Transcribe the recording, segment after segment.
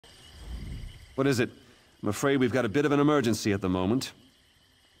What is it? I'm afraid we've got a bit of an emergency at the moment.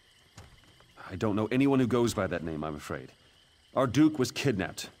 I don't know anyone who goes by that name, I'm afraid. Our Duke was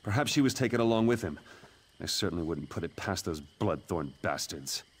kidnapped. Perhaps she was taken along with him. I certainly wouldn't put it past those bloodthorn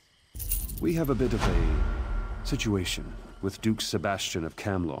bastards. We have a bit of a situation with Duke Sebastian of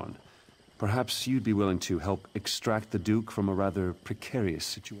Camlorn. Perhaps you'd be willing to help extract the Duke from a rather precarious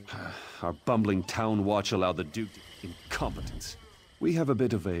situation. Our bumbling town watch allowed the Duke to... Incompetence. We have a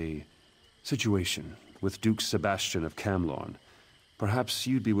bit of a situation with Duke Sebastian of Camlorn. Perhaps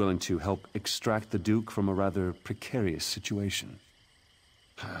you'd be willing to help extract the Duke from a rather precarious situation.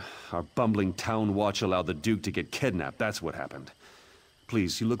 Our bumbling town watch allowed the Duke to get kidnapped, that's what happened.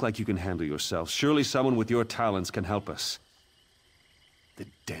 Please, you look like you can handle yourself. Surely someone with your talents can help us. The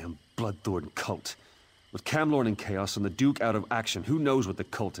damn bloodthorn cult. With Camlorn in chaos and the Duke out of action, who knows what the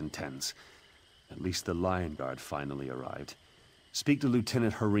cult intends? At least the Lion Guard finally arrived. Speak to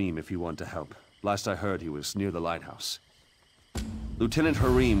Lieutenant Harim if you want to help. Last I heard, he was near the lighthouse. Lieutenant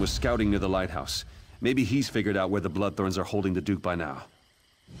Harim was scouting near the lighthouse. Maybe he's figured out where the bloodthorns are holding the Duke by now.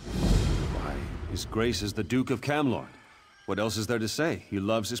 Why, His Grace is the Duke of Camlorn. What else is there to say? He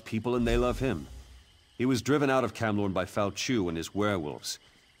loves his people and they love him. He was driven out of Camlorn by Falchu and his werewolves.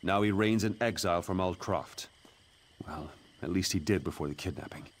 Now he reigns in exile from Aldcroft. Well, at least he did before the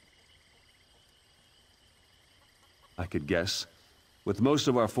kidnapping. I could guess. With most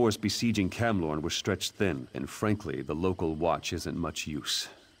of our force besieging Camlorn, we're stretched thin, and frankly, the local watch isn't much use.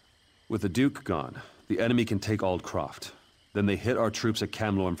 With the Duke gone, the enemy can take Aldcroft. Then they hit our troops at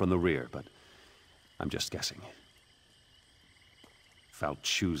Camlorn from the rear, but I'm just guessing.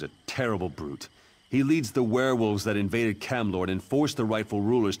 Falchu's a terrible brute. He leads the werewolves that invaded Camlorn and forced the rightful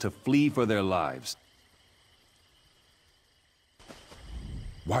rulers to flee for their lives.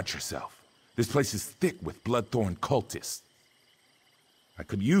 Watch yourself. This place is thick with bloodthorn cultists. I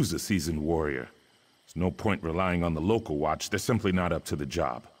could use a seasoned warrior. There's no point relying on the local watch. They're simply not up to the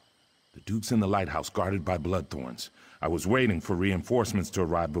job. The Duke's in the lighthouse guarded by bloodthorns. I was waiting for reinforcements to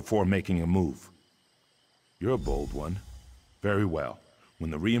arrive before making a move. You're a bold one. Very well.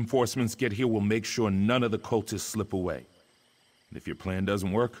 When the reinforcements get here, we'll make sure none of the cultists slip away. And if your plan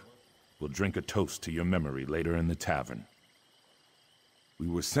doesn't work, we'll drink a toast to your memory later in the tavern. We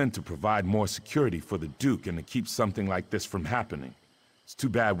were sent to provide more security for the Duke and to keep something like this from happening. It's too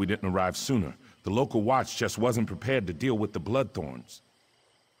bad we didn't arrive sooner. The local watch just wasn't prepared to deal with the bloodthorns.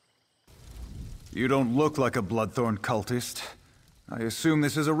 You don't look like a bloodthorn cultist. I assume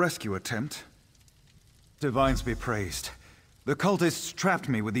this is a rescue attempt. Divines be praised. The cultists trapped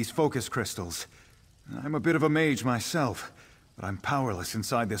me with these focus crystals. I'm a bit of a mage myself, but I'm powerless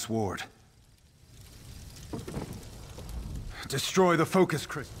inside this ward. Destroy the focus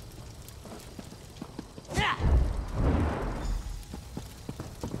crystal.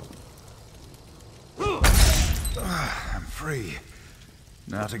 I'm free.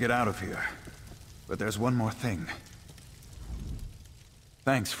 Now to get out of here. But there's one more thing.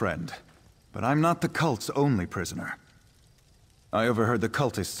 Thanks, friend. But I'm not the cult's only prisoner. I overheard the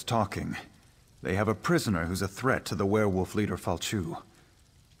cultists talking. They have a prisoner who's a threat to the werewolf leader Falchu.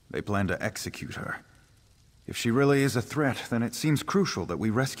 They plan to execute her. If she really is a threat, then it seems crucial that we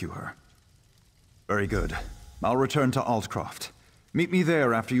rescue her. Very good. I'll return to Aldcroft. Meet me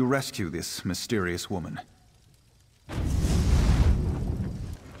there after you rescue this mysterious woman.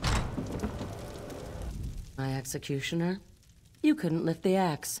 My executioner? You couldn't lift the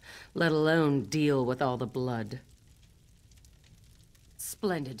axe, let alone deal with all the blood.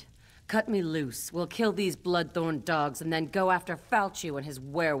 Splendid. Cut me loose. We'll kill these bloodthorn dogs and then go after Falchu and his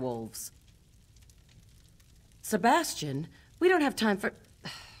werewolves. Sebastian? We don't have time for...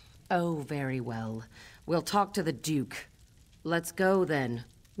 Oh, very well. We'll talk to the Duke. Let's go, then.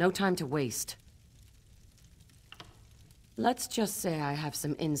 No time to waste. Let's just say I have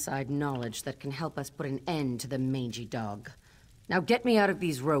some inside knowledge that can help us put an end to the mangy dog. Now get me out of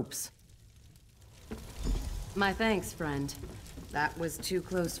these ropes. My thanks, friend. That was too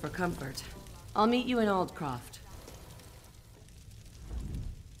close for comfort. I'll meet you in Aldcroft.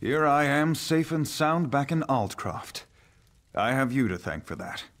 Here I am, safe and sound back in Aldcroft. I have you to thank for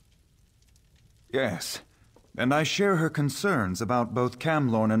that. Yes, and I share her concerns about both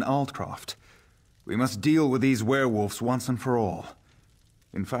Camlorn and Aldcroft. We must deal with these werewolves once and for all.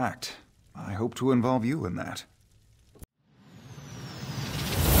 In fact, I hope to involve you in that.